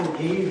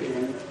gave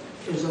him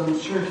is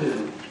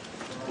uncertain.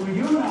 We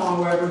do know,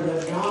 however,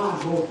 that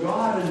God, both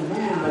God and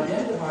man,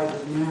 identified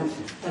this man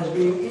as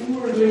being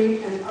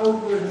inwardly and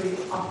outwardly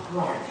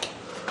upright.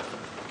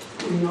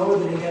 We know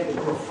that he had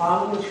the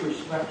profoundest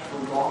respect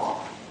for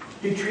God.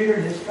 He treated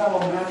his fellow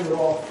men with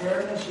all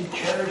fairness, he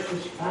cherished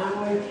his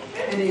family,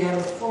 and he had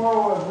a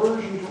thorough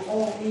aversion to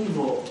all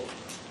evil.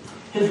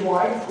 His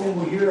wife,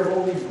 whom we hear of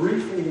only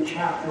briefly in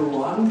chapter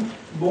 1,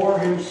 bore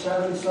him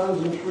 7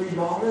 sons and 3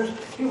 daughters.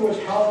 He was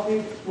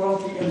healthy,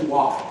 wealthy, and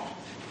wise.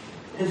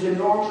 His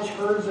enormous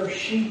herds of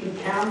sheep and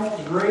camels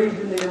grazed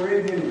in the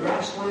Arabian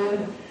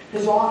grassland.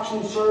 His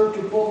oxen served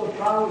to pull the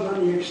plows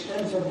on the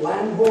extensive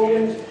land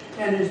holdings,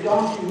 and his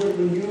donkeys would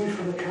be used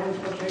for the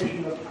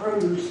transportation of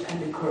produce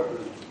and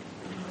equipment.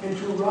 And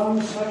to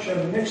run such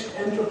a mixed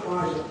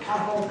enterprise of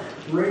cattle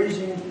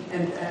raising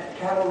and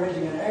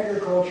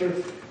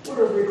agriculture would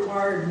have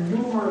required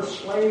numerous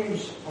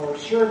slaves or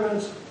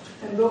servants,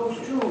 and those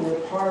too were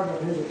part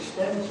of his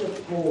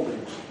extensive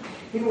holdings.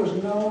 He was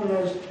known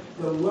as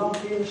the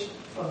wealthiest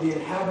of the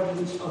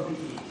inhabitants of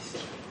the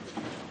East.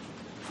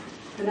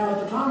 And now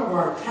at the time of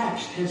our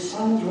text, his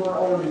sons were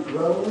already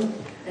grown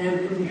and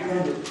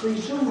independent,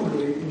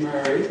 presumably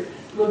married,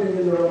 living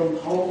in their own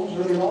homes,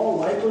 and in all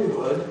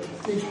likelihood,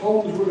 these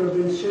homes would have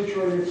been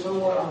situated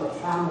somewhere on the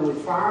family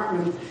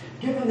farm. And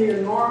given the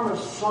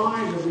enormous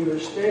size of the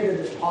estate, it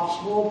is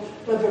possible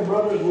that the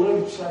brothers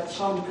lived at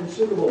some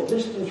considerable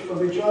distance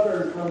from each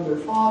other and from their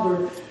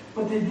father,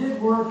 but they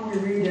did work, we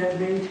read, at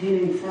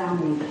maintaining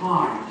family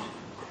ties.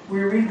 We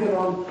read that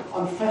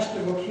on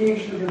festive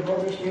occasions, the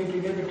brothers came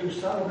together to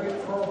celebrate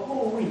for a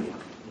whole week.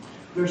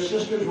 Their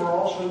sisters were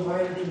also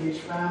invited to these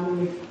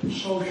family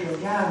social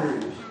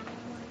gatherings.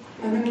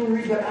 And then we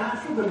read that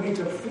after the week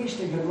of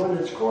feasting had run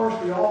its course,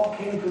 they all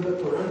came to the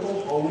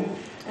parental home,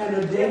 and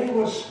a day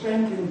was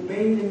spent in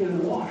bathing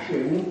and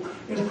washing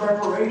in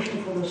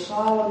preparation for the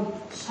solemn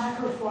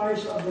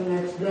sacrifice of the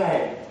next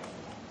day.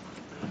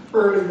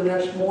 Early the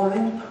next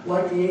morning,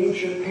 like the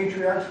ancient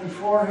patriarchs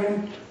before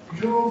him,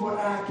 Job would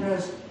act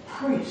as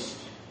priest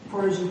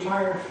for his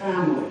entire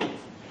family.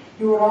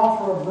 He would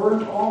offer a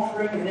burnt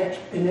offering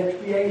in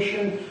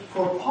expiation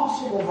for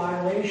possible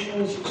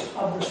violations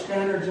of the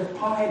standards of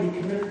piety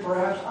committed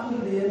perhaps under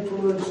the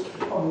influence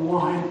of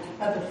wine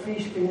at the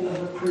feasting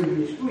of the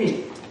previous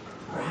week.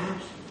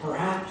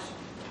 Perhaps,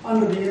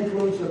 under the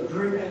influence of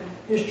drink,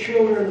 his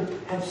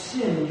children had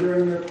sinned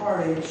during their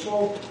party, and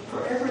so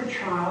for every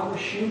child, a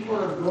sheep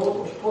or a goat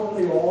was put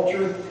on the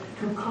altar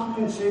to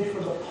compensate for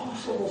the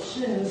possible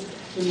sins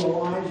in the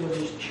lives of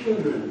his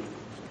children.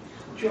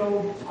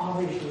 Job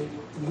obviously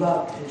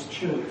loved his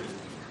children,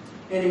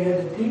 and he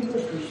had the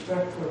deepest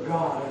respect for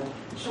God,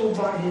 and so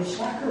by his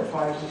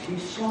sacrifices he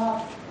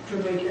sought to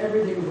make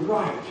everything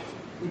right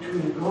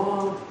between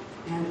God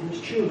and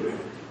his children.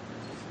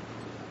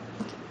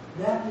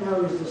 That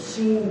now is the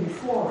scene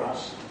before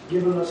us,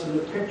 given us in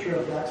the picture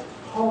of that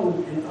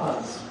home in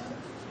us.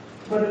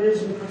 But it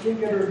is in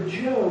particular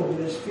Job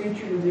that is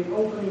featured in the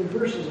opening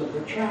verses of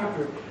the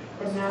chapter.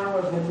 But now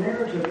as the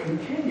narrative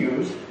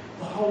continues,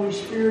 the Holy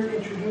Spirit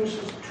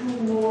introduces 2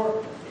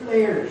 more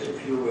players,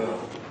 if you will.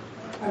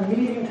 A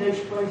meeting takes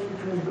place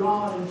between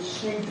God and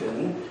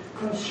Satan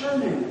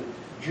concerning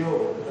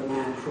Job, the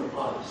man from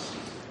Uz.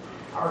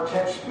 Our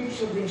text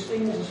speaks of these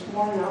things this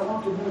morning. I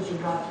want to minister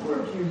God's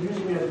word to you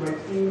using it as my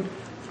theme,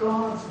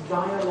 God's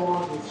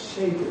dialogue with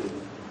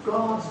Satan.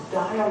 God's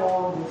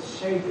dialogue with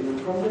Satan.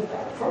 And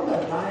from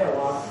that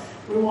dialogue,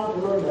 we want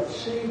to learn that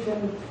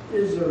Satan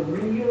is a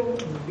real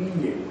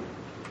being.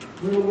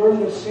 We will learn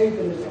that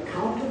Satan is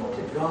accountable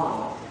to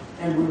God,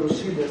 and we will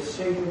see that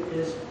Satan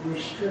is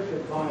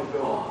restricted by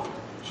God.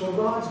 So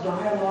God's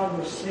dialogue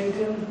with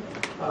Satan,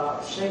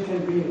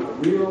 Satan being a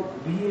real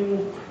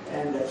being,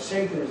 and that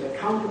Satan is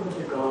accountable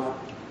to God,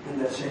 and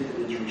that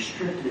Satan is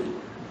restricted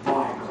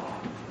by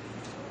God.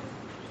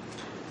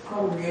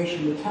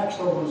 Congregation, the text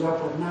opens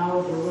up with,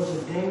 now there was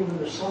a day when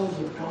the sons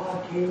of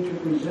God came to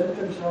present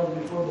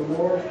themselves before the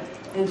Lord,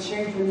 and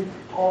Satan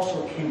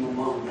also came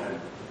among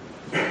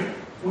them.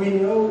 We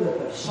know that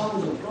the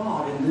sons of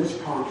God in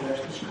this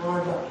context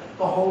describe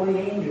the holy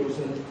angels,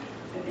 and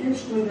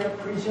instantly that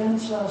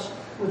presents us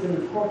with an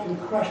important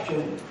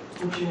question,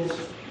 which is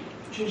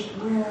just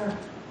where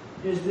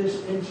is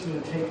this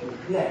incident taking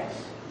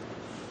place?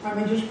 I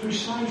mean, just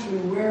precisely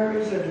where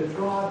is it that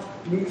God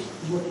meets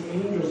with the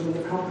angels in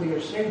the company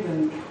of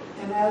Satan?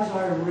 And as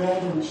I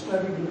read and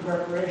studied in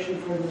preparation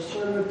for this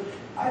sermon,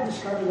 I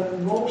discovered that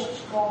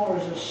most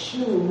scholars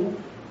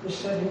assume the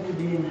setting to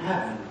be in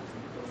heaven.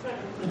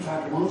 In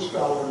fact, one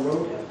scholar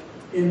wrote,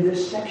 in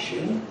this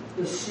section,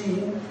 the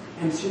scene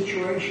and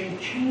situation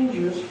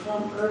changes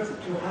from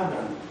earth to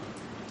heaven.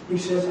 He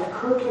says, a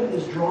curtain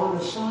is drawn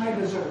aside,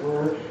 as it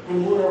were,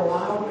 and we're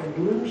allowed a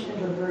glimpse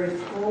into the very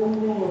throne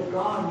room of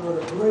God, where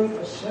a great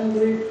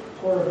assembly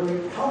or a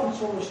great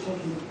council is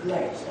taking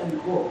place, end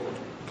quote.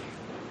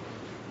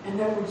 And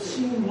that would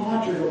seem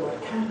logical,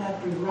 but can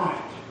that be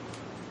right?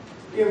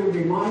 It would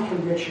be my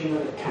conviction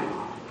that it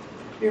cannot.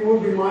 It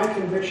would be my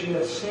conviction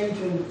that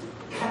Satan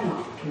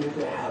cannot come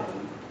into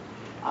heaven.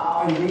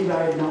 Indeed,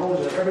 I acknowledge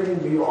that everything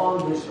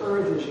beyond this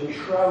earth is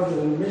enshrouded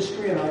in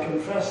mystery, and I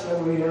confess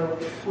that we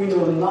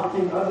know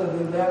nothing other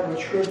than that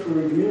which Scripture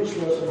reveals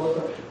to us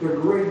about the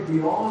great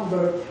beyond.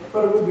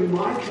 But it would be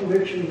my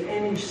conviction that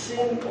any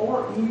sin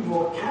or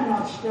evil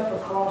cannot step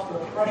across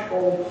the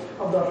threshold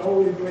of that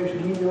holy place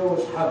we know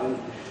as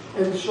heaven.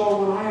 And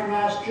so when I am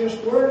asked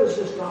just where does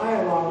this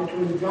dialogue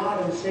between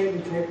God and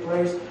Satan take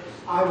place,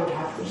 I would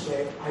have to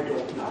say, I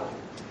don't know.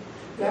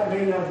 That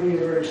may not be a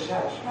very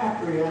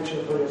satisfactory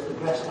answer, but it's the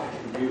best I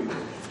can do,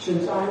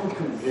 since I'm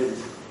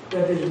convinced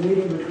that this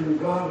meeting between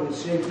God and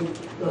Satan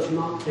does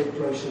not take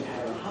place in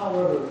heaven.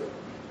 However,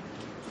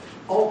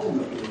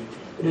 ultimately,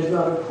 it is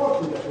not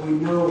important that we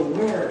know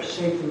where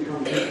Satan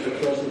comes into the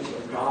presence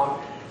of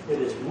God. It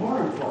is more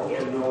important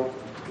to know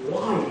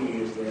why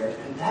he is there,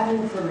 and that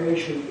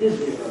information is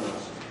given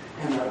us,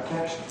 and our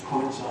text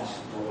points us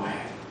the way.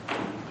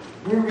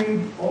 We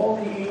read all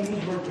the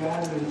angels were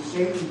gathered and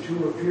Satan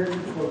too appeared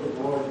before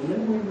the Lord. And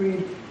then we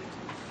read,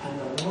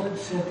 and the Lord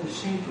said to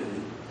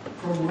Satan,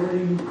 from where do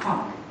you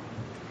come?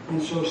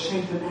 And so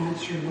Satan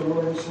answered the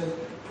Lord and said,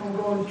 from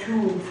going to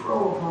and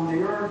fro upon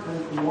the earth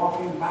and from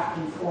walking back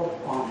and forth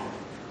on it.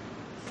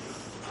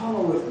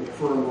 Follow with me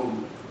for a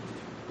moment.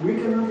 We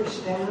can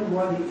understand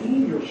why the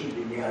angels should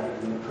be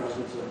gathered in the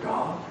presence of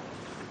God.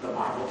 The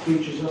Bible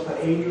teaches us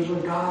that angels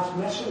are God's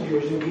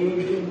messengers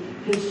engaged in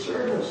his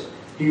service.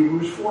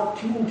 Hebrews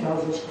 14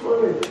 tells us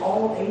clearly that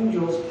all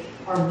angels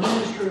are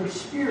ministering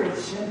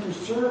spirits sent to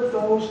serve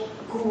those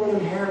who will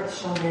inherit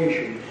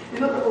salvation.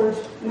 In other words,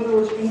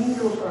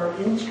 angels are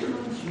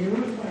instruments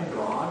used by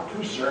God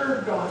to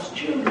serve God's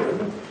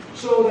children,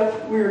 so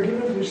that we are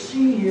given to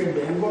see here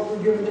then, what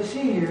we're given to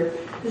see here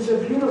is a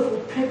beautiful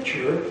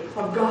picture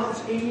of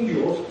God's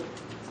angels,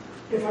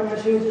 if I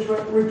may say it this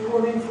way,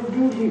 reporting for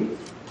duty.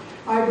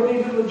 I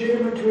believe it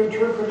legitimate to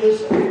interpret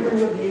this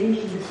appearing of the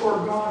angels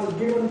before God is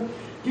given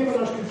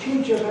us to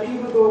teach us that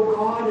even though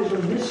God is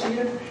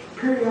omniscient,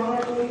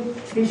 periodically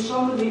he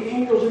summoned the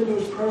angels into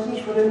his presence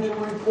for them to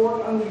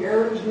report on the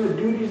errands and the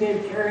duties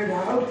they've carried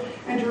out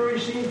and to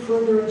receive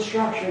further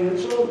instruction. And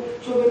so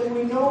that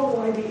we know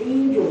why the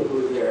angels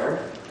were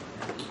there,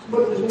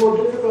 but it is more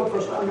difficult for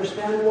us to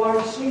understand why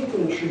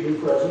Satan should be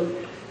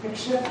present,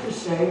 except to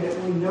say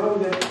that we know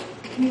that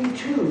he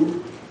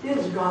too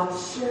is God's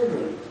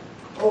servant.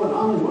 Oh, an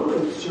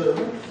unwilling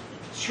servant,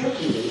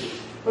 certainly,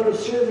 but a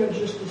servant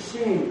just the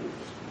same.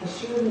 A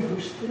servant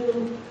who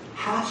still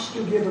has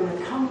to give an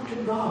account to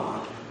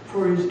God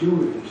for his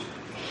doings.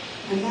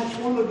 And that's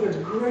one of the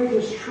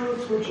greatest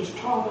truths which is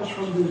taught us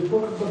from this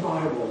book of the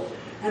Bible.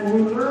 And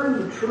we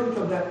learn the truth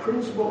of that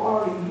principle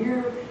already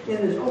here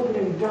in this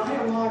opening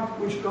dialogue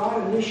which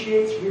God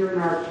initiates here in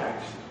our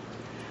text.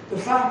 The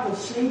fact that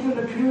Satan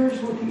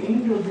appears with the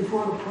angels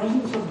before the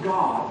presence of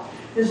God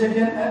is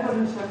again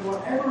evidence that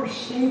whatever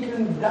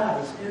Satan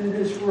does in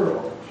this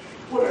world,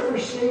 whatever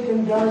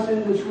Satan does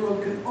in this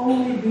world can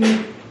only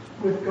be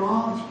with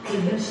God's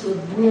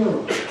permissive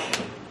will.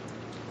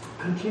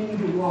 Continue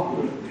to walk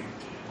with me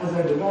as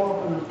I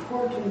develop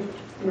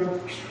an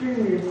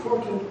extremely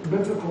important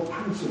biblical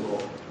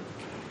principle.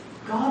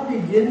 God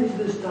begins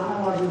this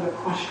dialogue with a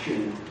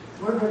question: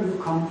 where do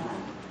you come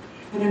from?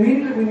 And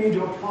immediately we need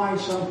to apply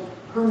some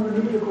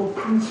hermeneutical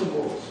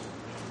principles.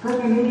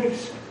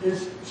 Hermeneutics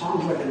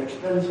sounds like an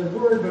expensive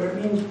word, but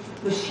it means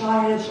the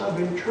science of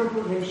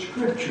interpreting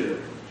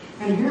Scripture.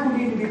 And here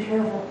we need to be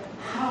careful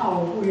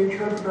how we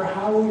interpret or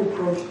how we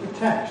approach the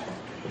text.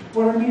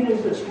 What I mean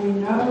is this: we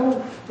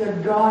know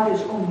that God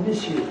is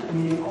omniscient,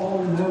 meaning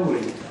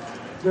all-knowing.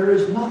 There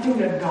is nothing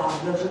that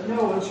God doesn't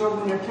know. And so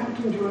when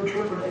attempting to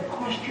interpret a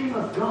question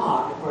of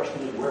God, the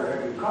question is, where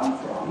have you come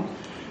from?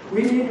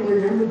 We need to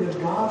remember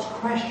that God's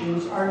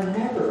questions are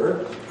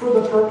never for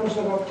the purpose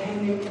of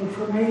obtaining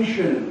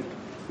information,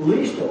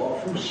 least of all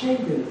from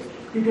Satan,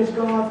 because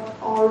God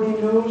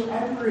already knows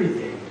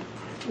everything.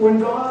 When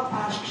God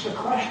asks a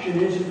question,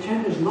 his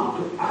intent is not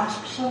to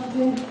ask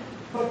something,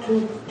 but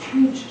to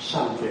teach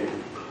something.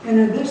 And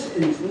in this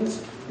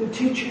instance, the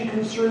teaching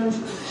concerns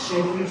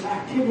Satan's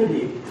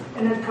activity,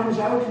 and it comes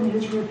out in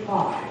his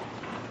reply.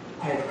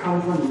 I have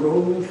come from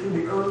roaming through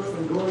the earth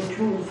and going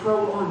to and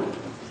fro on it.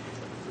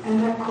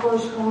 And that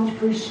corresponds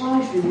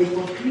precisely with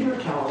what Peter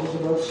tells us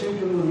about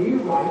Satan when he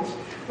writes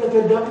that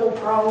the devil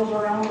prowls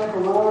around like a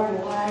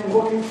roaring lion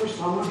looking for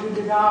someone to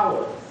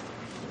devour.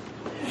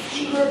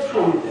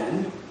 Scripturally,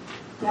 then,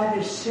 that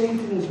is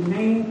Satan's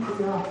main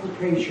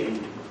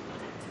preoccupation.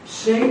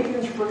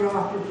 Satan's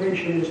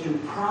preoccupation is to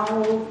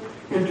prowl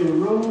and to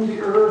roam the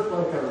earth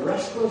like a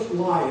restless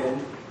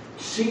lion,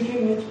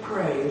 seeking its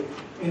prey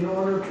in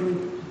order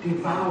to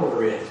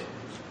devour it.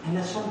 And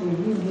that's something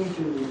we need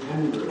to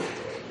remember.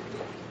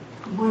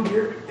 My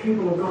dear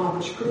people of God,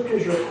 the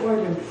Scriptures are quite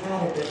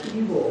emphatic that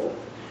evil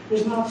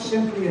is not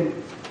simply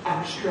an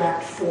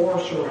abstract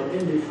force or an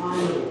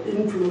indefinable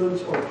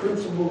influence or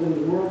principle in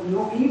the world.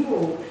 No,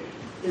 evil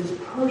is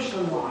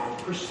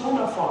personalized,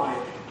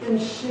 personified in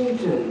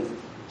Satan.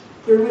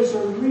 There is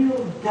a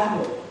real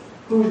devil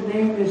whose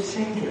name is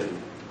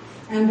Satan.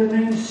 And the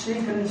name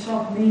Satan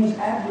itself means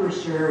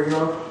adversary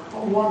or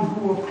one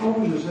who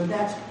opposes, and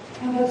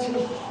that's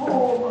his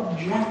whole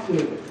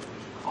objective.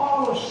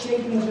 All of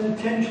Satan's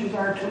intentions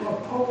are to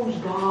oppose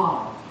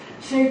God.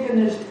 Satan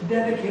is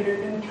dedicated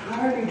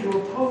entirely to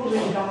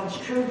opposing God's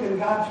truth and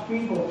God's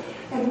people.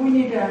 And we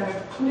need to have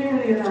it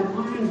clearly in our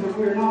minds that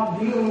we're not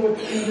dealing with,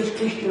 in this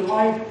Christian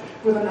life,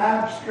 with an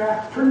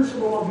abstract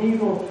principle of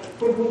evil,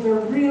 but with a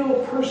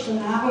real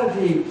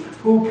personality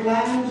who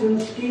plans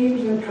and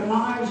schemes and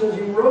connives as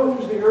he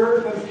roams the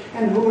earth,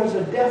 and who has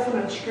a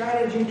definite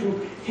strategy to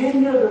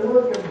hinder the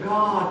work of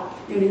God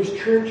in his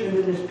church and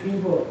in his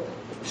people.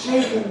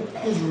 Satan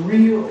is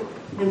real,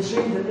 and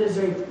Satan is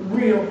a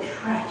real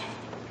threat.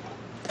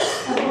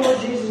 And the Lord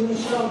Jesus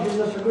himself gives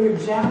us a good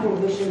example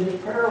of this in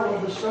his parable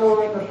of the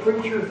sower and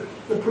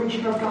the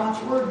preaching of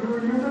God's word. You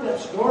remember that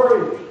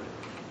story?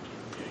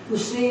 The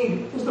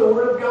seed is the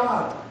word of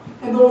God.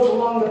 And those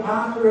along the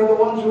pathway are the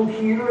ones who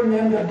hear, and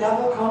then the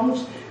devil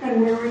comes,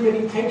 and we read that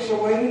he takes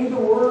away the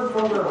word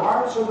from their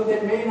hearts so that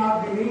they may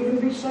not believe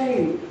and be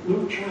saved.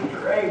 Luke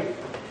chapter 8.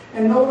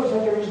 And notice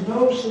that there is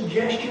no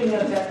suggestion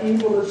that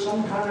evil is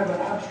some kind of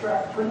an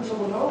abstract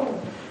principle.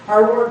 No.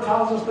 Our Lord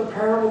tells us the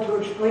parable to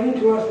explain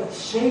to us that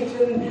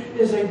Satan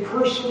is a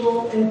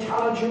personal,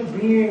 intelligent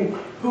being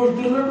whose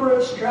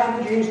deliberate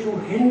strategy is to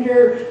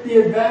hinder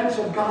the advance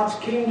of God's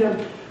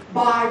kingdom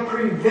by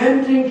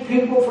preventing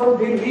people from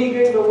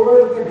believing the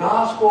word of the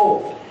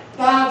gospel.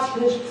 That's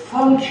his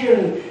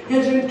function,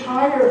 his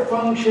entire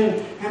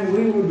function, and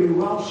we would be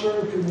well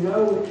served to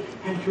know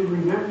and to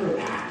remember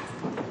that.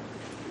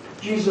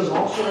 Jesus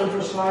also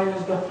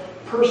emphasizes the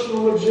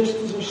personal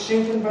existence of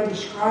Satan by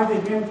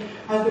describing him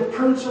as the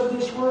prince of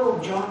this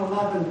world, John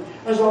 11,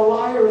 as a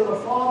liar and the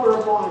father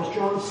of lies,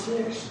 John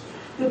 6.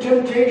 The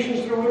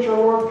temptations through which our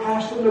Lord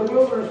passed in the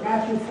wilderness,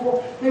 Matthew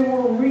 4, they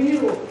were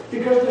real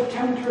because the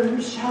tempter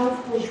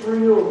himself was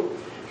real.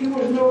 He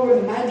was no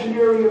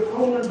imaginary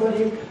opponent, but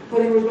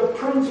he was the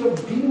prince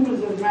of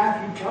demons, as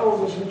Matthew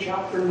tells us in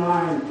chapter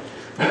 9.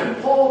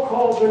 And Paul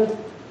calls him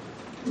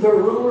the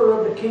ruler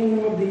of the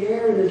kingdom of the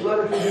air in his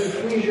letter to the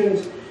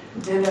Ephesians,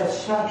 and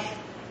as such,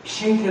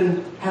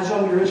 Satan has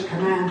under his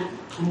command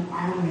an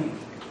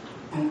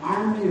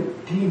army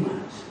of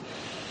demons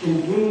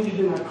engaged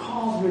in a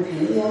cosmic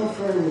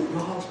warfare with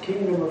God's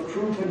kingdom of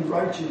truth and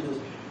righteousness.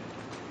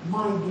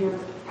 My dear,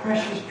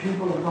 precious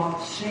people of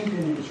God,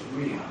 Satan is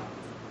real.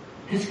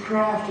 His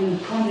craft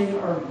and cunning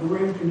are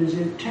great, and his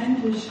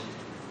intent is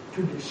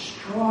to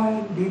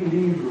destroy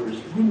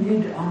believers. We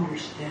need to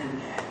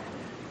understand that.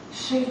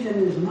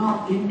 Satan is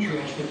not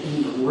interested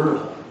in the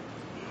world.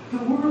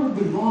 The world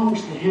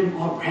belongs to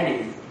him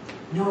already.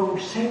 No,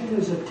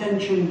 Satan's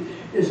attention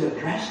is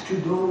addressed to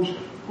those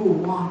who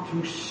want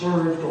to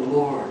serve the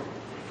Lord.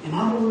 In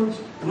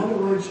other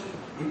words,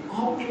 the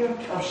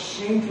object of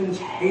Satan's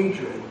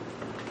hatred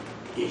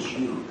is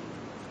you.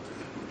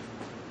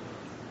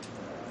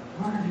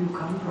 Where have you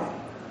come from?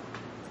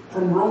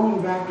 From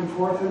roaming back and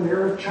forth in the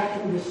earth,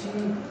 checking to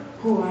see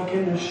who I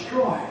can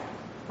destroy.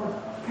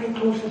 But pay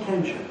close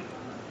attention.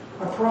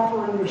 A proper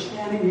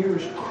understanding here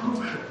is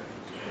crucial.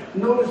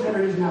 Notice that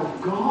it is now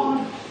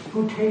God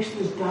who takes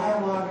this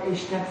dialogue a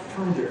step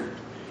further.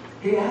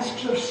 He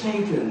asks of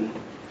Satan,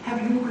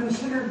 have you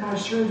considered my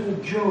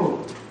servant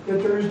Job,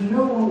 that there is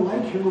no one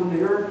like him on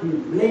the earth, he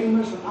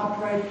blameless and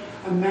upright,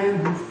 a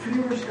man who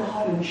fears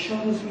God and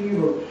shuns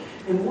evil?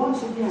 And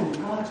once again,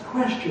 God's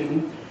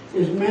question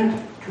is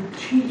meant to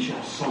teach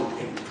us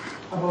something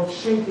about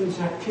Satan's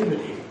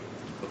activity.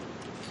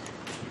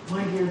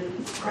 My dear,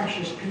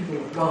 precious people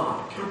of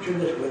God, capture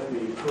this with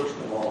me first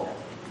of all.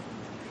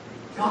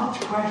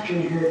 God's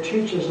question here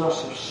teaches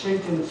us of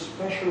Satan's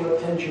special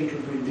attention to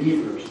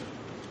believers.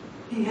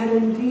 He had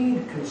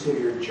indeed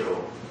considered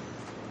Job.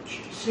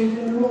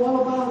 Satan knew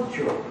all about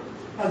Job,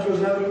 as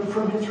was evident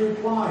from his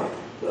reply.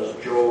 Does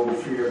Job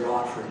fear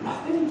God for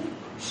nothing?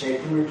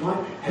 Satan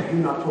replied, have you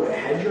not put a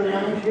hedge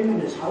around him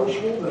and his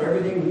household and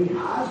everything he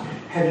has?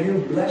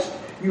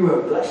 You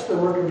have blessed the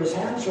work of his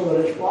hands so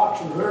that his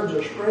flocks and herds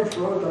are spread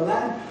throughout the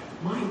land.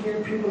 My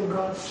dear people of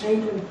God,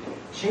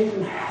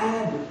 Satan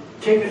had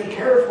taken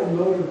careful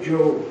note of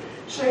Job.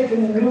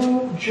 Satan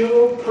knew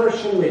Job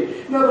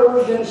personally. In other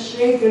words, then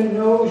Satan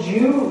knows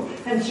you,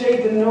 and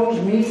Satan knows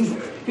me.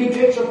 He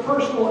takes a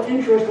personal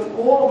interest in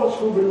all of us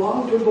who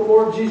belong to the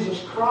Lord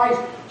Jesus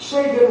Christ.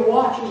 Satan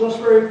watches us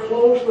very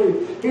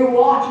closely. He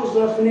watches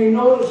us and he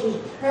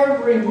notices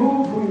every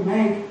move we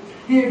make.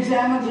 He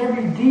examines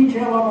every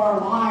detail of our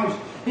lives.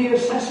 He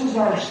assesses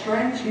our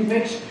strengths. He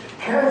makes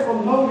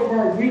careful note of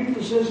our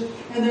weaknesses,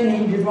 and then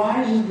he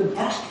devises the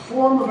best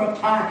form of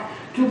attack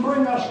to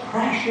bring us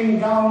crashing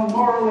down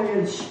morally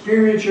and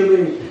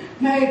spiritually.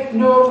 Make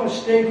no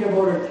mistake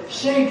about it.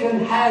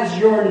 Satan has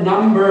your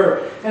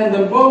number, and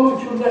the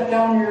moment you let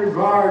down your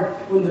guard,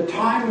 when the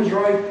time is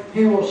right,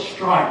 he will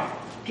strike,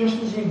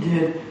 just as he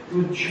did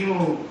with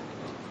Job.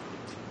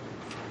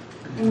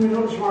 And we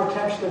notice from our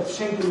text that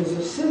Satan is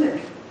a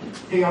cynic.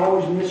 He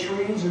always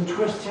misreads and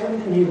twists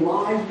everything. He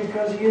lies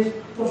because he is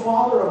the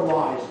father of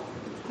lies.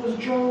 Does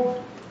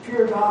Job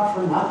fear God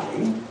for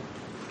nothing?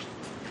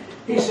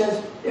 He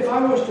says, If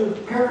I was to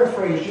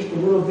paraphrase just a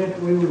little bit,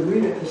 we would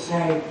read it to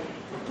say,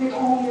 the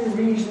only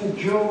reason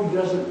Job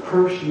doesn't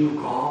curse you,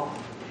 God,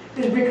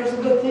 is because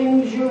of the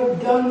things you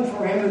have done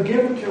for him and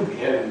given to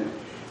him.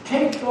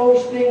 Take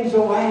those things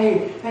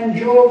away, and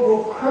Job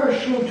will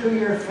curse you to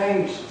your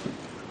face.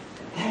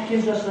 That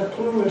gives us a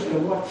clue as to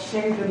what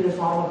Satan is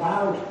all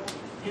about.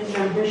 His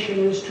ambition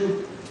is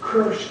to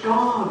curse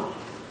God.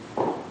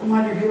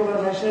 My dear people,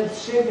 as I said,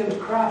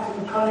 Satan's craft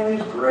and cunning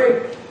is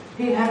great.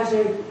 He has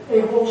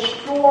a whole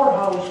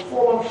storehouse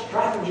full of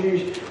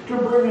strategies to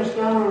bring us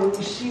down, and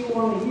we see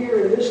one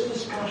here in this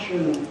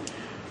discussion.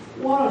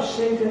 One of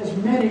Satan's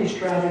many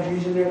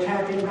strategies in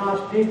attacking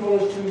God's people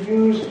is to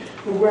use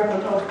the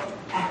weapon of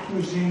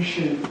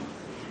accusation.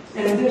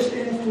 And in this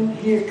instance,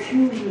 he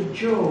accuses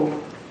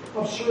Job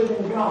of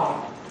serving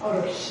God out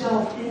of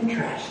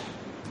self-interest.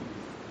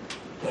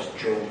 Does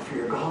Job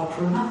fear God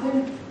for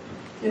nothing?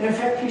 In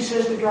effect, he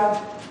says to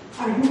God,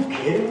 are you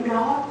kidding,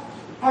 God?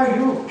 Are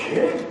you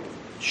kidding?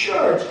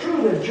 Sure, it's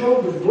true that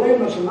Job is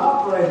blameless and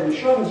upright and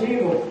shuns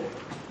evil,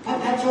 but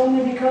that's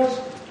only because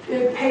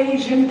it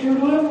pays him to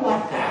live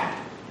like that.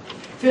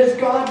 His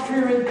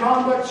God-fearing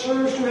conduct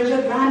serves to his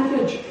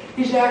advantage.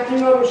 He's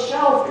acting out of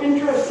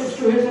self-interest. It's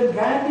to his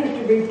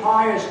advantage to be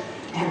pious.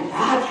 And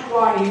that's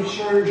why he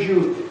serves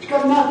you. It's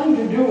got nothing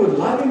to do with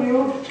loving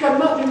you. It's got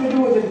nothing to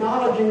do with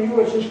acknowledging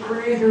you as his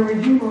creator and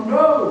redeemer.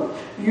 No.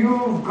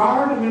 You've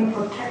guarded and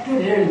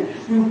protected him.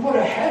 You've put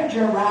a hedge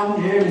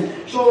around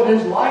him so that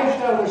his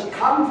lifestyle is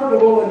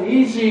comfortable and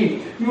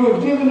easy. You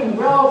have given him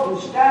wealth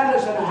and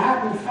status and a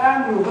happy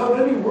family without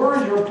any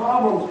worries or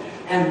problems.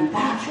 And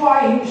that's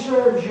why he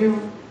serves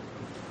you.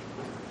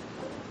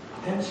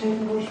 Then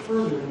Satan goes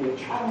further and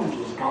he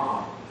challenges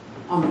God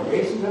on the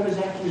basis of his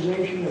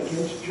accusation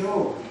against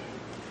Job.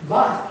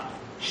 But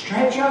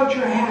stretch out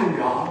your hand,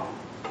 God.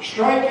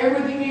 Strike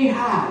everything he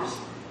has,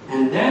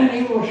 and then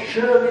he will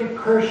surely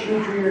curse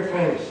you to your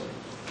face.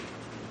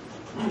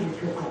 Now you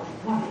feel,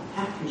 what an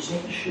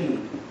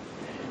accusation.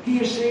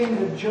 He is saying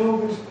that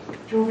Job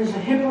is a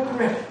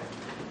hypocrite.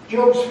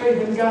 Job's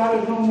faith in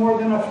God is no more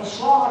than a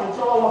facade. It's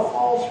all a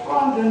false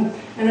front.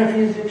 And if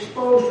he's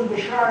exposed to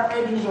the sharp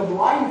edges of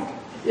life,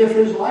 if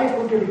his life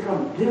were to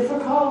become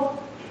difficult,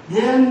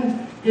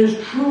 then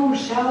his true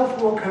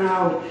self will come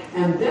out,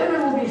 and then it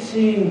will be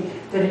seen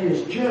that he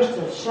is just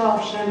as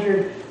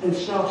self-centered and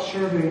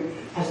self-serving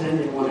as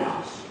anyone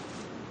else.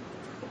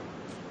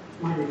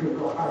 My dear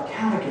people, our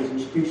catechism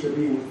speaks of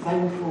being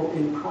thankful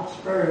in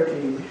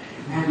prosperity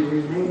and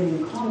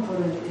remaining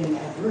confident in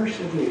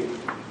adversity.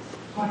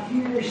 But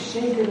here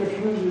Satan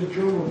accuses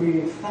Job of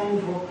being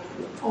thankful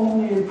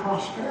only in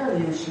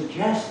prosperity and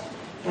suggests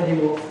that he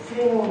will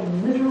fail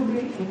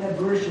miserably in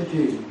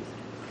adversity.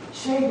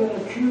 Satan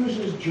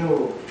accuses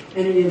Job,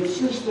 and he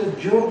insists that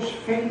Job's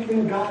faith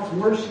in God's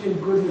mercy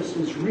and goodness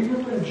is real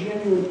and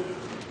genuine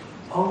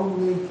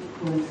only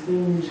when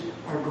things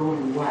are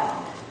going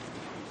well.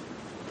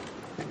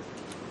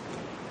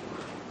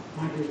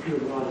 My dear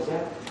God, is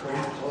that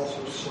perhaps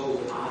also so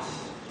with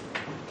us?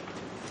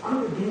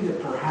 Could it be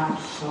that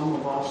perhaps some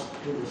of us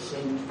do the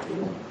same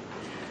thing?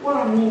 What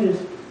I mean is,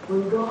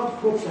 when God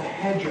puts a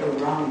hedge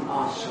around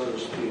us, so to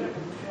speak,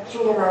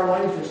 so that our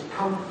life is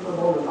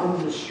comfortable and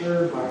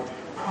undisturbed by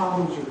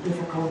problems or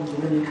difficulties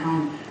of any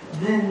kind,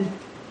 then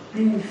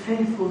being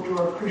faithful to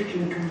our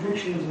Christian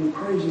convictions and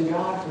praising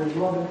God for his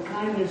love and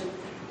kindness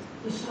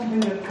is something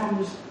that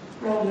comes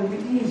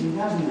relatively easy,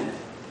 doesn't it?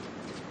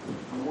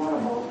 But what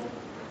about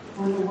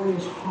when the way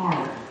is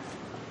hard?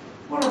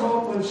 What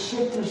about when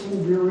sickness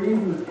and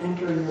bereavement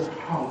enter your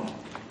home?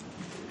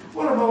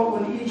 What about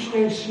when each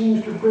day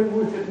seems to bring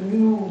with it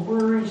new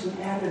worries and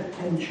added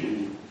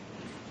tension?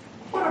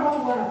 What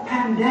about when a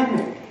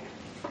pandemic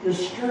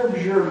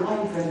disturbs your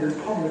life and your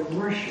public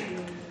worship?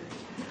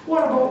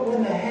 What about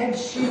when the hedge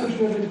seems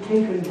to have been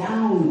taken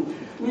down,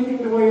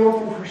 leaving the way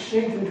open for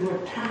Satan to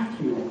attack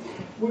you?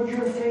 Would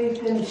your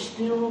faith then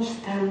still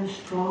stand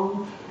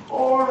strong?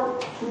 Or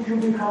would you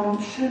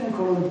become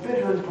cynical and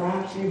bitter and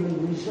perhaps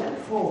even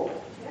resentful?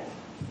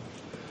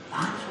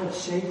 That's what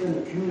Satan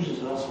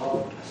accuses us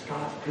of as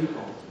God's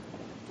people.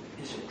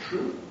 Is it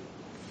true?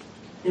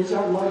 Is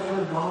our love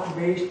for God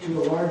based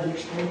to a large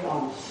extent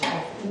on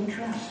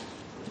self-interest?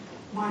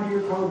 My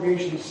dear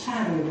congregation,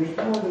 sadly, there's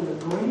more than a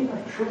grain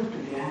of truth to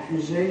the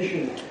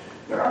accusation.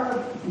 There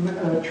are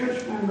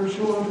church members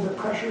who, under the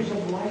pressures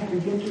of life,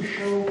 begin to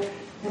show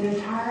an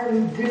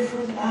entirely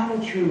different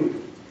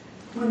attitude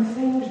when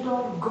things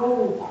don't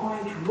go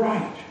quite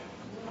right,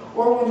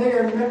 or when they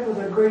are met with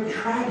a great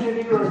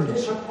tragedy or a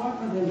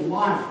disappointment in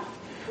life.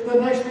 The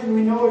next thing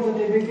we know is that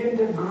they begin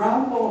to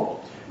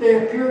grumble.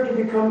 They appear to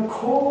become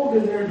cold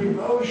in their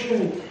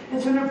devotion.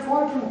 It's an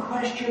important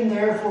question,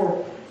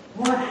 therefore.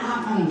 What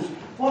happens?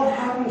 What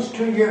happens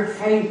to your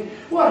faith?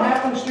 What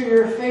happens to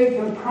your faith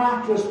and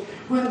practice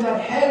when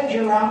that hedge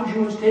around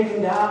you is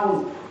taken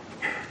down?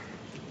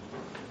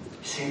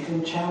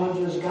 Satan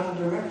challenges God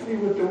directly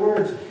with the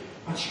words,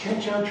 but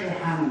stretch out your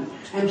hand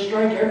and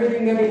strike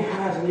everything that he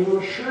has, and he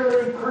will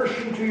surely curse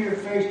you to your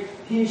face.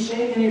 He's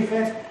saying, in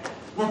effect,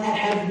 let that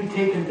hedge be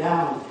taken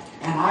down.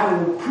 And I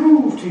will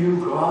prove to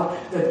you, God,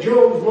 that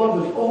Job's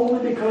love is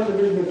only because of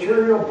his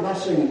material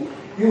blessing.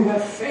 You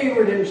have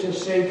favored him,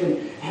 says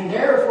Satan, and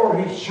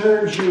therefore he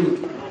serves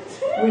you.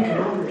 We can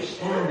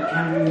understand,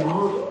 can we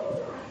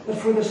not, that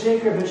for the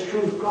sake of his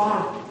truth,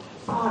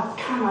 God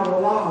cannot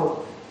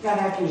allow that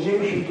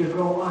accusation to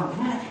go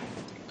unmet.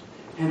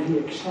 And he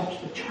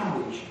accepts the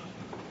challenge.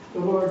 The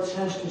Lord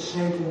says to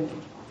Satan,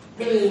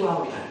 very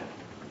well then.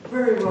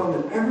 Very well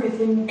then.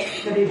 Everything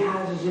that he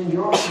has is in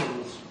your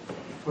hands.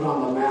 But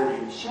on the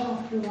man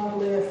himself, do not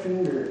lay a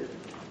finger.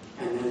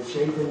 And then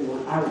Satan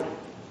went out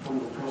from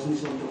the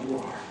presence of the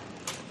Lord.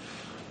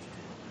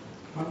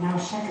 But now,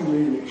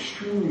 secondly, an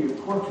extremely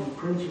important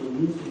principle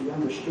needs to be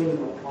understood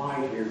and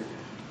applied here.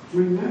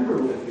 Remember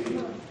with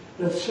me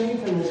that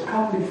Satan has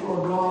come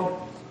before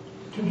God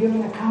to give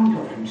an account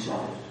of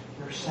himself.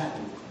 Verse 7.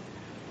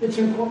 It's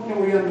important that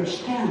we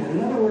understand it.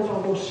 In other words,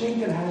 although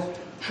Satan has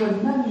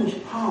tremendous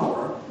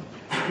power,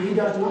 he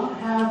does not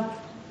have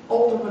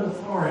ultimate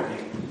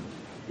authority.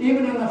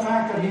 Even in the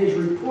fact that he is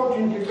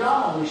reporting to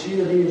God, we see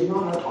that he is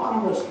not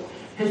autonomous.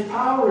 His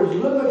power is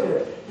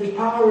limited. His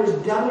power is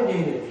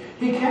delegated.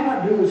 He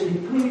cannot do as he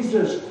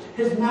pleases.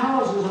 His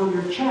malice is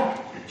under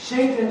check.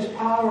 Satan's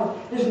power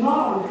is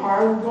not on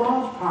par with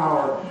God's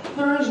power.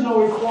 There is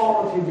no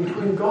equality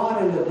between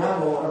God and the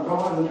devil, or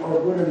God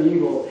or good and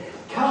evil.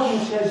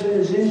 Calvin says in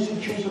his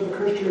Institutes of the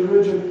Christian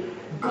Religion,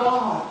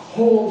 God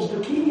holds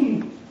the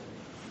key.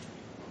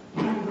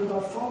 Now,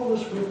 follow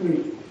this with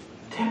me.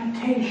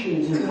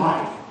 Temptations in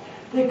life,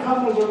 they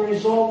come as a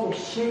result of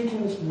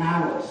Satan's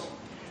malice.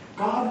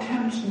 God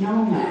tempts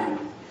no man,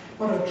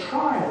 but a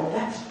trial,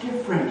 that's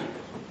different.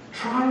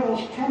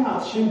 Trials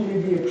cannot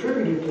simply be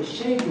attributed to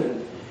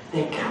Satan.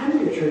 They can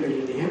be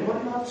attributed to him,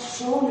 but not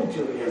solely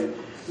to him.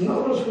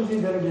 Notice with me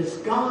that it is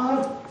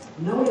God.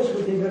 Notice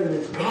with me that it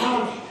is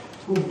God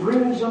who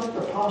brings up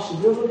the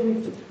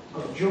possibility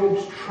of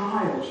Job's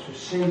trials to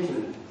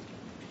Satan.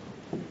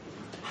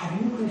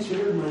 Have you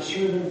considered my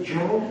servant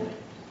Job?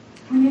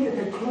 We need to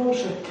pay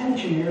close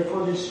attention here,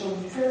 for it is so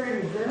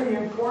very, very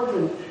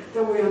important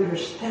that we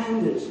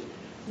understand this.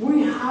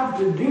 We have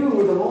to do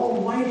with an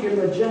almighty,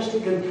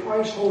 majestic, and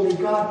thrice-holy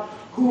God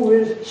who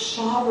is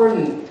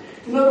sovereign.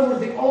 In other words,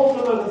 the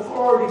ultimate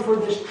authority for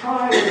this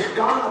trial is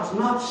God's,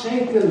 not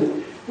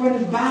Satan.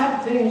 When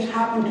bad things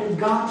happen to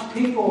God's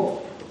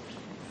people,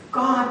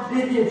 God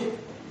did it.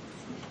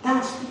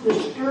 That's the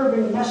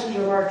disturbing message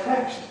of our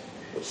text.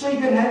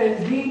 Satan had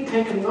indeed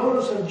taken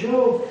notice of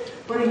Job,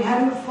 but he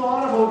hadn't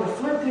thought about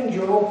afflicting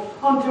Job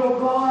until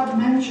God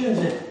mentions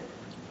it.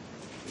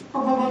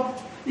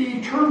 But the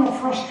eternal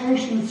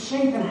frustration that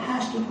Satan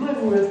has to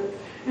live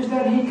with is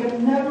that he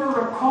can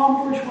never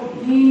accomplish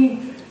what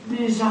he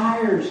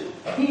desires.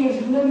 He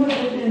is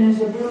limited in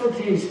his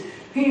abilities.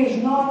 He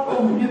is not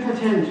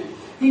omnipotent.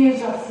 He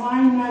is a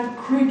finite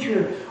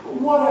creature.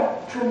 What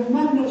a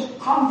tremendous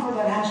comfort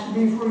that has to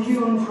be for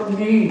you and for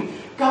me.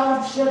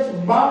 God sets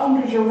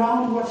boundaries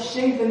around what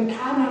Satan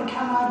can and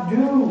cannot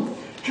do.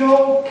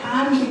 Job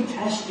can be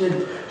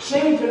tested.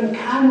 Satan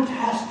can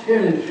test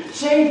him.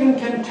 Satan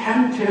can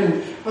tempt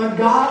him. But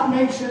God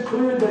makes it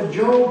clear that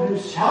Job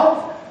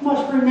himself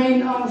must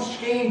remain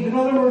unscathed. In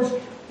other words,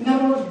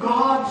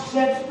 God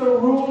sets the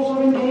rules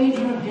of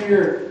engagement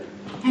here.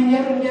 And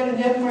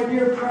yet, my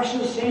dear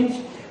precious saints,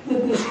 the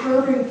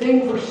disturbing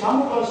thing for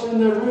some of us in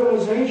the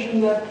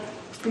realization that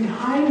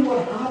behind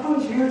what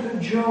happens here to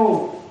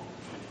Job,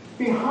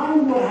 the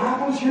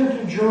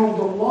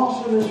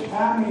loss of his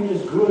family and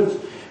his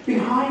goods,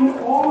 behind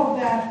all of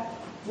that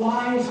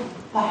lies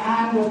the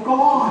hand of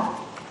God.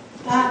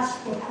 That's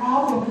the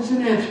problem,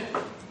 isn't it?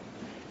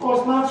 Well,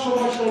 it's not so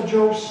much that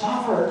Job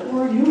suffered.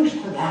 We're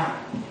used to that.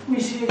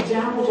 We see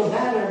examples of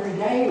that every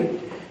day.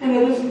 And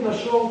it isn't the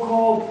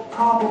so-called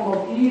problem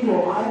of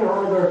evil either,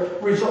 or the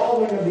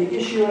resolving of the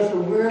issue as to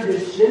where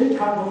did sin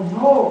come from.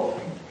 No.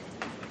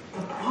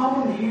 The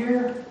problem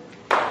here,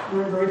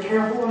 I'm very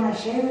careful when I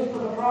say this,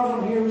 but the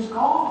problem here is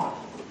God.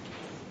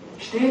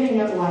 Stating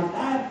it like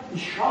that is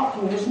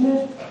shocking, isn't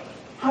it?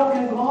 How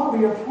can God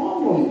be a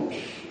problem?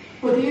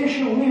 But the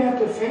issue we have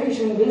to face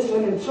in this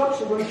and in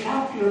subsequent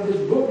chapters of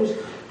this book is,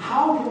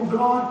 how can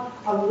God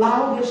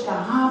allow this to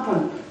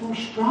happen? We're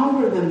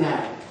stronger than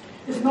that.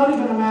 It's not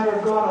even a matter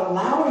of God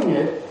allowing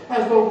it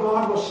as though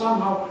God was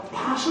somehow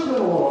passive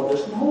in all of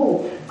this.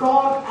 No,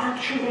 God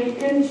actually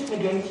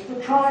instigates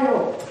the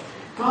trial.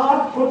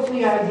 God puts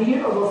the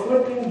idea of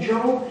afflicting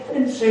Job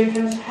in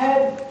Satan's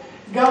head.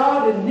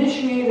 God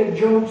initiated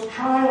Job's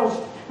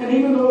trials, and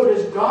even though it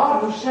is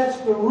God who sets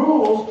the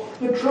rules,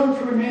 the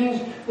truth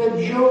remains that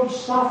Job's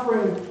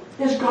suffering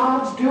is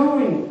God's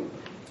doing.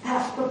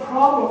 That's the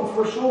problem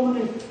for so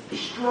many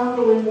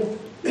struggling,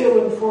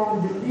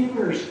 ill-informed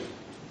believers.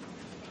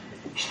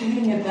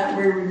 Stating it that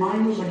way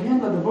reminds us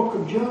again that the book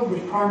of Job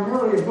is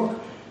primarily a book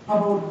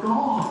about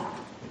God.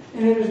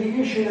 And it is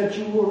the issue that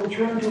you will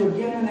return to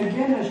again and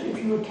again as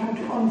if you attempt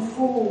to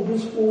unfold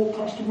this Old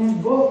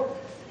Testament book.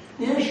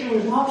 The issue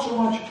is not so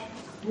much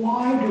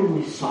why do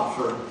we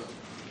suffer,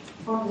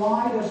 but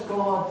why does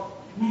God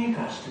make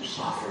us to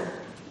suffer?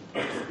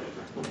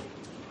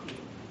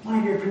 My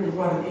dear people,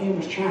 what in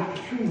Amos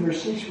chapter 3,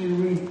 verse 6 we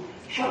read,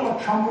 shall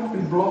a trumpet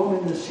be blown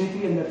in the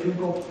city and the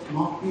people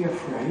not be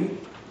afraid?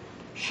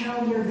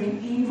 Shall there be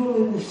evil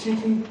in the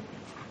city,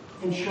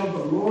 and shall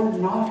the Lord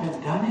not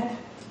have done it?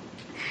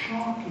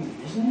 Shocking,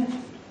 isn't it?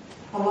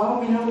 Allow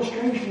me an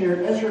illustration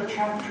here. Ezra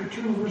chapter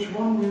 2, verse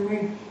 1, we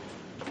read,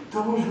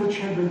 those which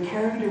had been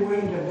carried away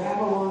into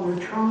Babylon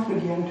returned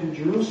again to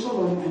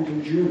Jerusalem and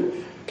to Judah.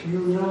 You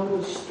know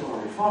the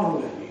story.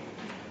 Follow with me.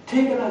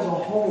 Taken as a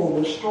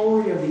whole, the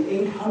story of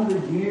the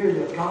 800 years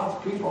that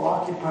God's people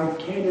occupied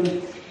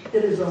Canaan,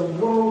 it is a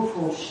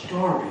woeful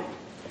story.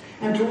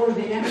 And towards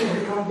the end it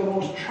becomes the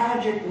most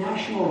tragic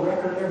national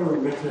record ever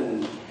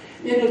written.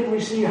 In it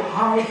we see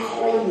high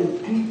calling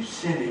and deep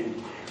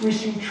sinning. We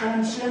see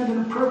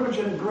transcendent privilege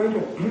and great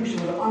abuse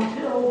of it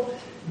until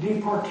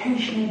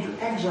deportation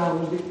into exile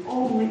was the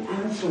only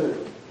answer.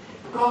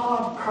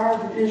 God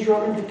carved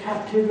Israel into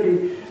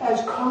captivity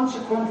as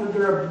consequence of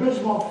their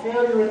abysmal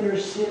failure in their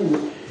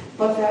sins.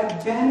 But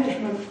that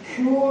banishment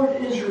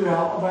cured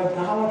Israel of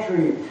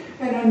idolatry.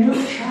 And a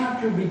new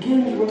chapter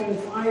begins when in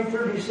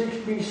 536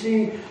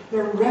 BC,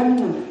 the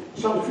remnant,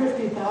 some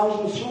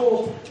 50,000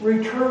 souls,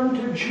 returned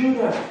to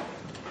Judah.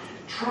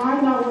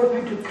 Try now with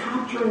me to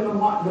capture in the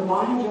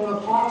minds and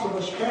the thoughts of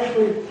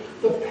especially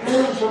the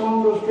parents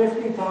among those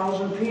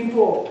 50,000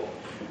 people.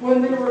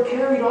 When they were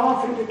carried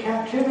off into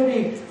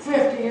captivity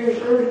 50 years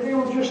earlier, they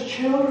were just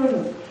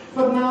children.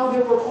 But now they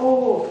were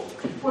old.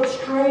 What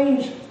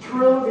strange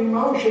thrill of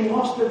emotion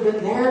must have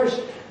been theirs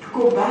to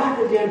go back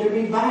again, to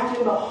be back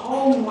in the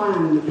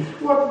homeland.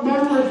 What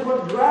memories,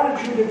 what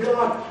gratitude to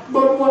God,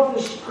 but what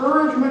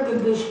discouragement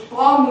and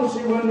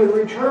despondency when they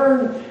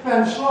returned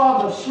and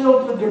saw the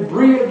silted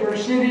debris of their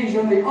cities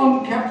and the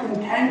unkept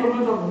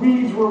entanglement of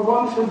weeds where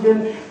once had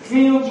been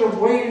fields of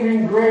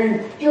waving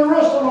grain.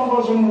 Jerusalem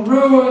was in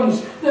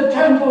ruins. The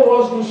temple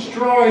was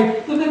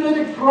destroyed. The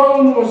Davidic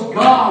throne was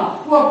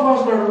gone. What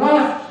was there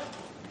left?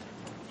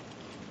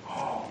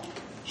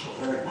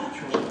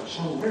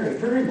 So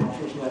very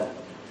much was left.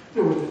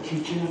 There was the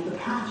teaching of the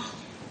past.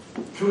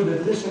 Through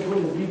the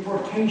discipline of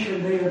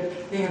deportation,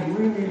 they had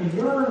really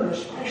learned,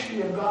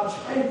 especially of God's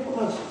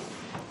faithfulness.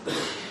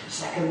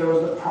 Second, there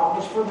was the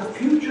promise for the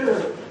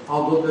future.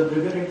 Although the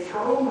Davidic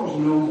throne was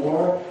no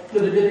more, the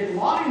Davidic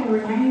line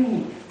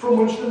remained from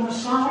which the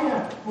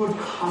Messiah would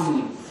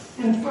come.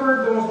 And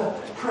third, there was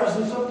the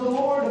presence of the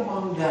Lord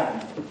among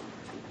them.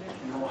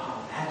 You know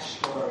how that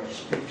story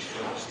speaks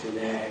to us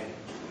today.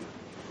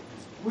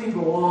 We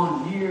go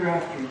on year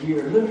after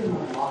year, living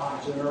our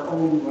lives in our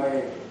own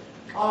way,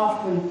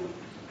 often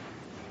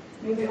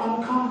maybe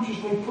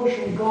unconsciously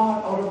pushing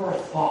God out of our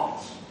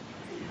thoughts.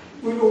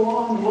 We go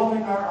on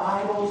loving our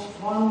idols,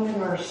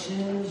 fondling our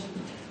sins,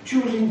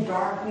 choosing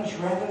darkness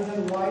rather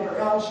than light, or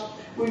else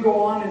we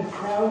go on in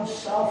proud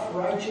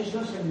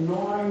self-righteousness,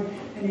 ignoring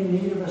any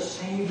need of a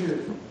Savior.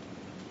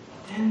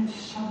 Then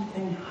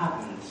something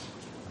happens.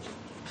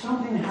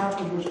 Something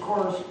happens which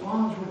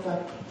corresponds with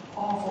that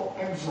awful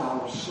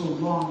exile so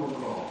long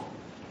ago.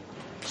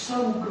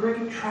 Some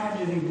great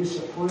tragedy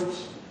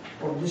disappoints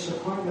or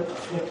disappointment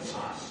afflicts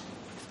us.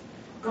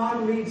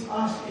 God leads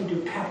us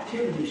into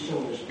captivity,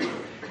 so to speak.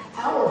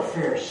 Our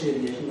fair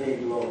city is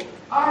laid low.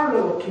 Our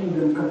little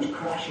kingdom comes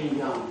crashing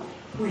down.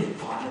 We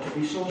thought it to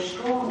be so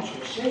strong,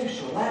 so safe,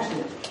 so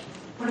lasting.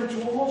 But its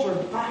walls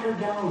are battered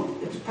down,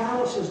 its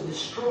palaces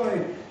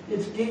destroyed,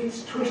 its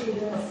gates twisted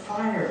in the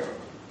fire.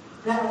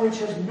 That which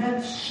has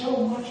meant so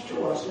much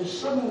to us is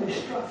suddenly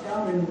struck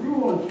down and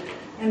ruined,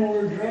 and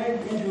we're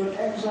dragged into an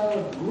exile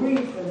of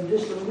grief and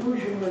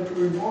disillusionment,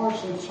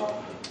 remorse, and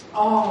sorrow.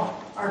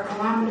 Our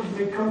calamities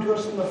may come to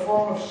us in the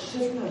form of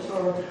sickness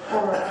or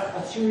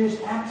a serious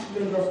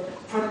accident, or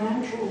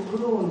financial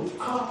ruin,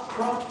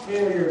 crop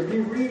failure,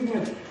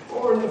 bereavement,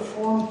 or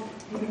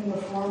even in the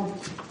form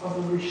of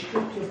a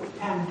restrictive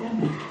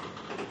pandemic.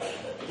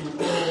 And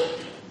oh,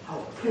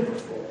 how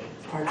pitiful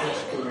our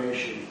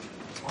desperation.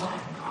 Why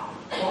God?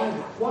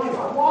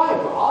 Why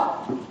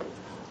God?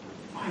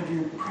 My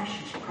dear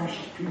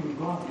precious people,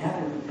 God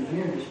gathered with me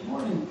here this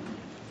morning.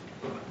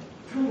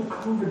 Through the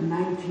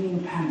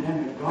COVID-19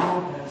 pandemic,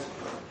 God has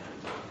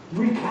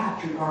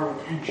recaptured our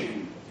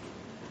attention.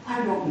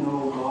 I don't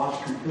know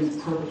God's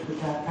complete purpose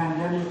with that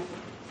pandemic,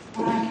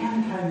 but I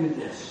can tell you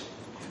this.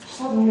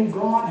 Suddenly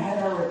God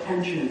had our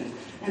attention,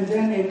 and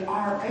then in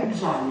our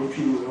exile, if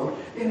you will,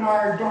 in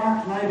our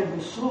dark night of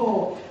the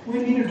soul, we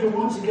needed to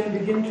once again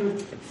begin to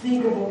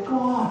think about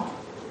God.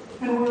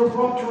 And we were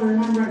brought to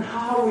remember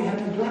how we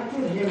had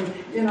neglected Him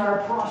in our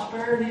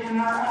prosperity and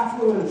our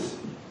affluence.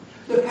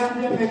 The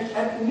pandemic,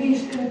 at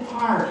least in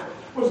part,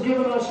 was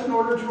given us in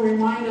order to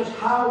remind us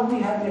how we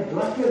had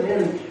neglected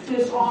Him,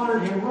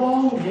 dishonored Him,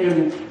 wronged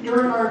Him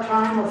during our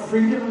time of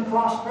freedom and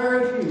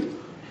prosperity.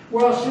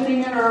 While sitting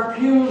in our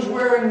pews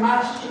wearing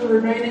masks and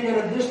remaining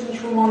at a distance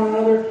from one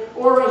another,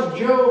 or as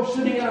Job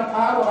sitting in a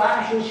pile of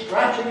ashes,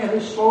 scratching at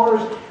his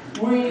sores,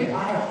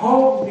 I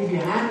hope, we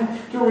began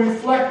to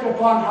reflect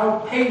upon how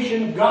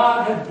patient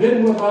God had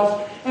been with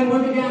us, and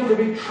we began to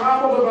be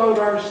troubled about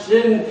our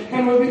sin,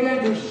 and we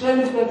began to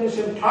sense that this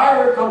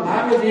entire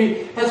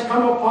calamity has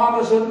come upon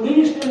us, at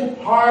least in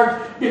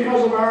part,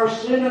 because of our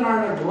sin and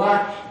our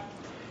neglect.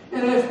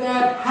 And if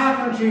that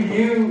happened to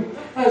you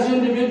as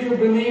individual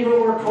believer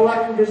or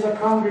collective as a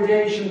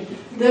congregation,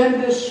 then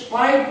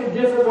despite the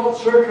difficult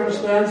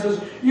circumstances,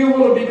 you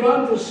will have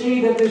begun to see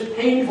that this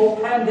painful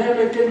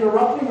pandemic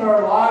interrupting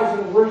our lives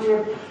in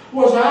worship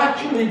was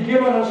actually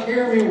given us,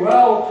 hear me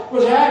well,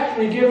 was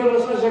actually given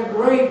us as a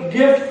great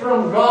gift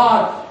from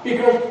God,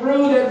 because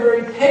through that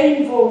very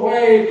painful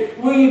way,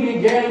 we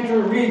began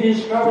to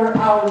rediscover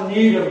our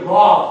need of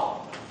God.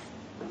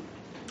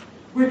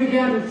 We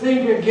began to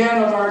think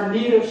again of our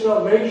need of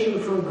salvation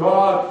from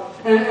God.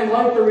 And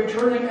like the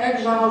returning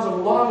exiles of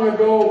long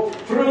ago,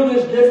 through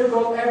this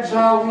difficult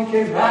exile, we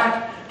came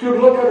back to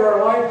look at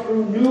our life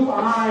through new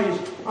eyes.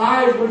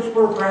 Eyes which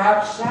were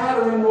perhaps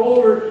sadder and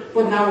older,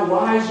 but now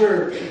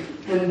wiser.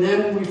 And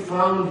then we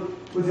found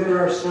within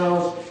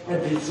ourselves a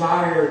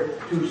desire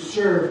to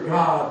serve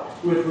God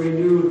with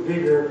renewed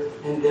vigor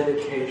and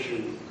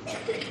dedication.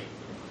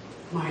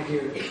 My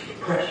dear,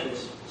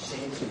 precious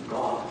saints of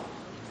God,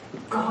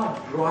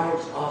 God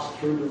drives us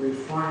through the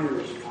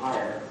refiner's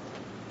fire.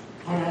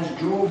 And as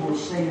Job will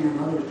say in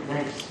another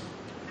place,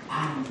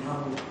 I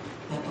know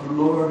that the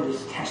Lord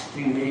is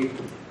testing me.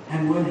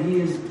 And when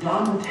he is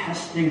done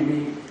testing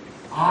me,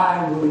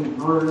 I will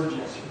emerge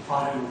as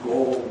fine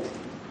gold.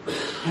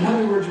 In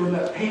other words, when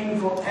that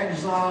painful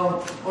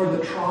exile or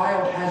the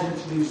trial has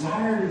its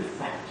desired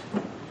effect,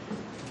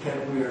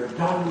 that we are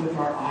done with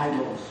our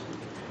idols.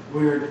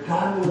 We're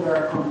done with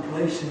our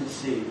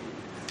complacency.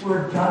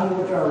 We're done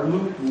with our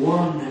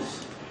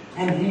lukewarmness,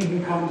 and he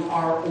becomes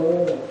our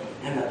all,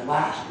 and at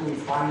last we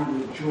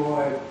find the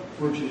joy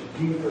which is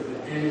deeper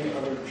than any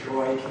other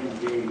joy can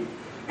be.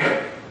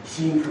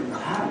 Seen from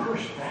that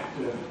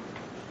perspective,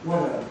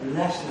 what a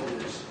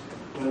blessedness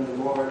when the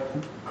Lord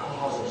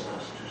causes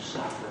us to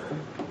suffer.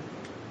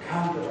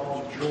 Count it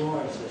all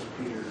joy, says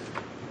Peter,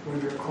 when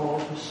you're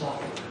called to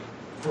suffer.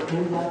 For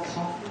in that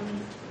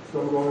suffering,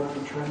 the Lord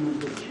determines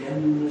the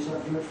genuineness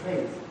of your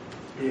faith,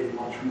 being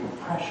much more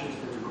precious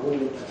than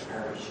gold that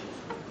perishes.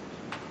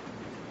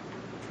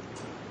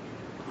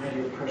 My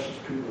dear precious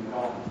people of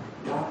God,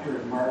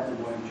 Dr. Martin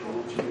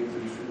Lloyd-Jones, you may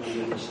be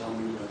familiar with some,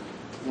 he's a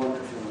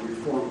wonderful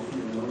Reformed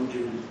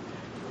theologian,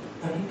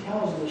 but he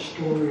tells the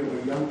story of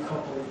a young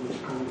couple in this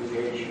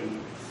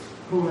congregation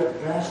who at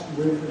best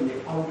lived in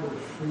the outer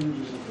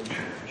fringes of the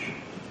church.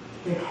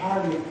 They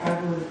hardly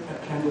ever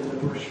attended the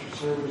worship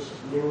services.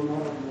 They were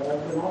not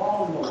involved at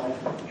all in the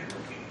life of the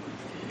church.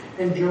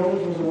 And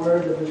Jones was aware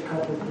that this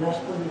couple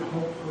desperately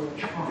hoped for a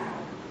child.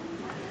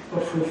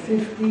 But for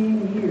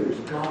 15 years,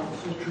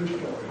 this is a true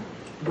story,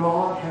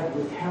 God had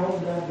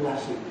withheld that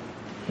blessing.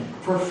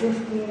 For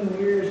 15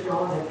 years,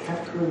 God had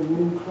kept her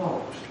womb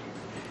closed.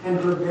 And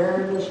her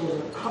barrenness was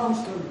a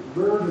constant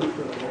burden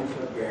for them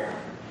to bear.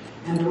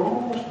 And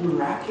almost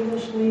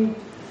miraculously,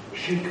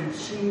 she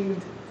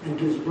conceived and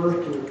gives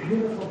birth to a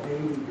beautiful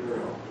baby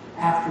girl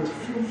after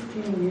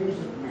 15 years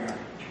of marriage.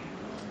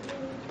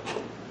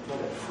 But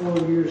at 4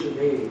 years of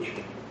age,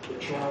 the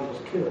child was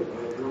killed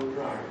by a drunk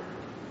driver.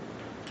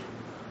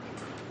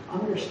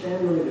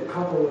 Understandably, the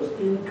couple was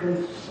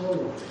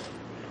inconsolable,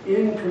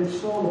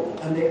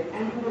 and they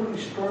angrily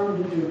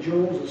stormed into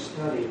Jones's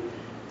study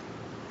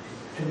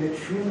to make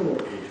funeral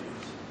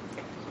arrangements.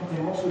 But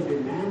they also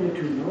demanded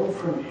to know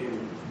from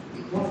him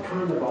what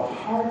kind of a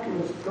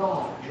heartless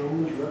God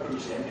Jones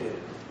represented.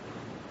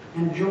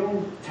 And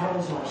Jones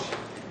tells us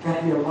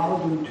that he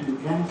allowed them to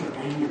vent their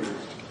anger.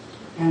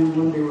 And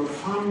when they were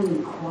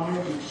finally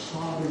quietly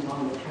sobbing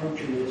on the couch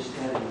in his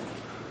study,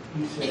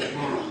 he said,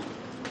 now,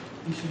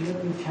 he said,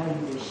 let me tell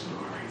you a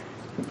story.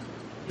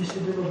 He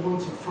said, there was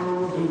once a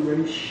farmer who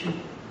raised sheep.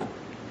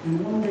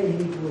 And one day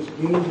he was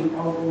gazing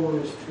out over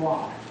his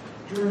flock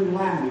during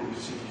lambing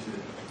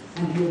season.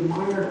 And he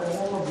admired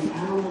all of the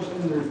animals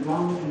and their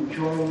young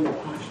enjoying the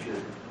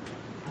pasture.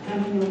 But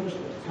then he noticed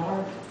a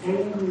dark,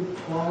 angry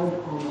cloud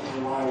on the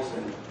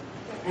horizon.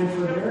 And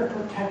for their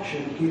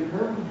protection, he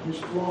herded his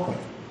flock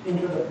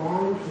into the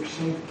barn for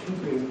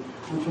safekeeping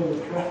until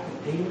the threat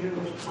of danger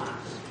was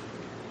past.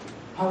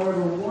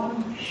 However,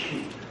 one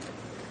sheep,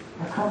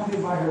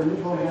 accompanied by her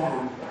little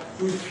lamb,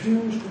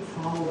 refused to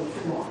follow the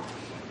flock.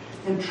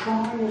 And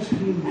try as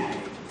he may,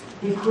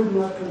 he could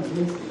not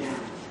convince the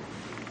animal.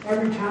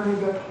 Every time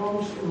he got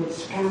close, it would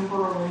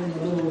scamper away and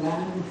the little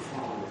lamb would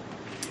follow.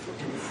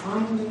 And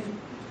finally,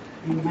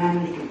 he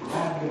managed to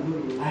grab the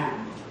little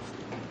lamb.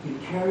 He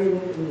carried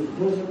it in his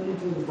bosom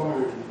into the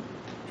barn,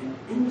 and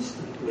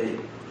instantly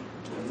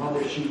the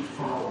mother sheep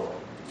followed,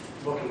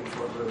 looking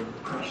for her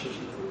precious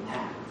little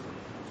lamb.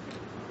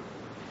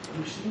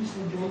 You see,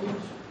 St.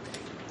 Jonas,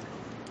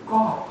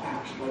 God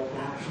acts like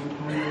that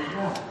sometimes as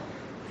well.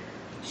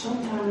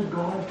 Sometimes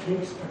God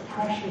takes a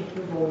precious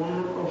little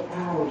lamb of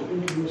ours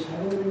into his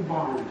heavenly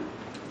barn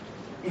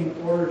in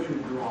order to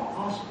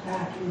draw us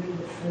back into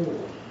the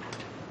fold.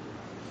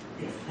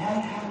 If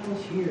that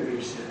happens here,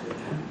 he said to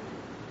them,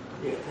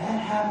 if that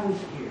happens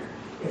here,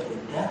 if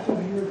the death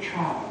of your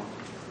child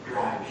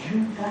drives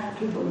you back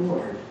to the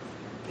Lord,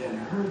 then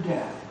her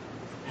death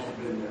has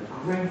been the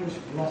greatest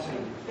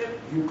blessing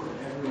you could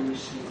ever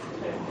receive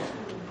from the Lord.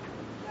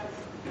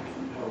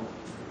 No.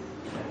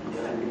 And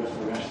then he goes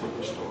the rest of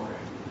the story.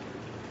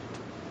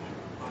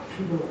 But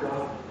people of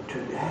God, to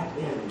that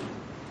end,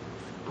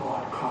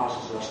 God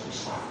causes us to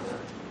suffer.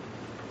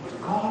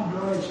 When God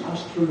drives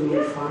us through the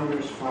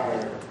refiner's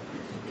fire,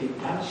 he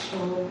does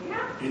so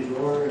in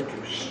order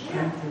to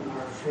strengthen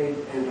our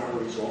faith and our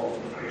resolve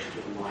in the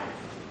Christian life.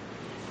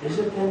 Is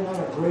it then not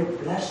a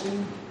great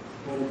blessing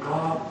when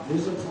God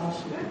visits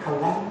us with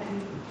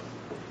calamity?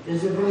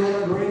 Is it then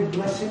not a great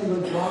blessing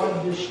when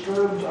God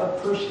disturbs our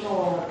personal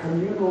or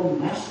communal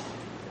nest?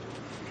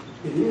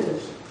 It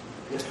is,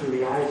 if through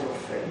the eyes of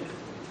faith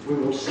we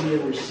will see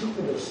and receive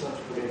it as such,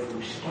 but if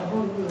we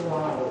stubbornly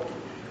allow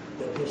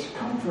the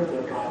discomfort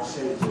that God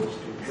sends us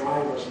to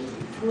drive us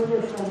even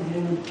further from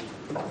him,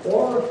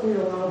 or if we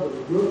allow the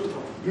root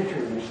of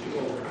bitterness to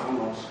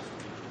overcome us,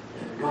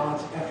 then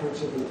God's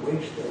efforts have been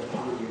wasted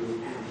upon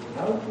you, and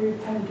without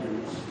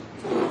repentance,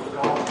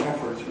 God's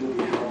efforts will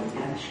be held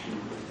against you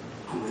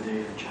on the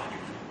day of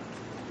judgment.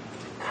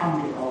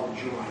 Count it all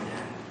joy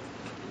then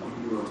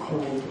when you are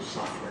called to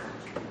suffer,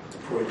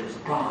 for it is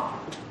God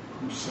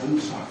who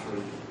sends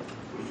suffering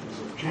with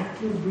his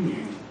objective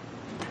being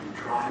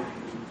to drive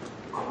you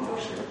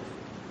closer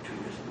to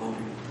his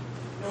loving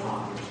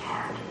Father's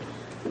heart.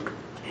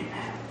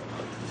 Amen.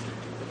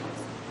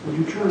 Would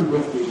you turn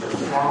with me to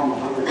Psalm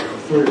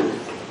 130?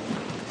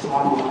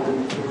 Psalm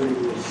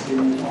 130 will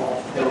sing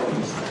all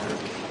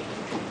praise.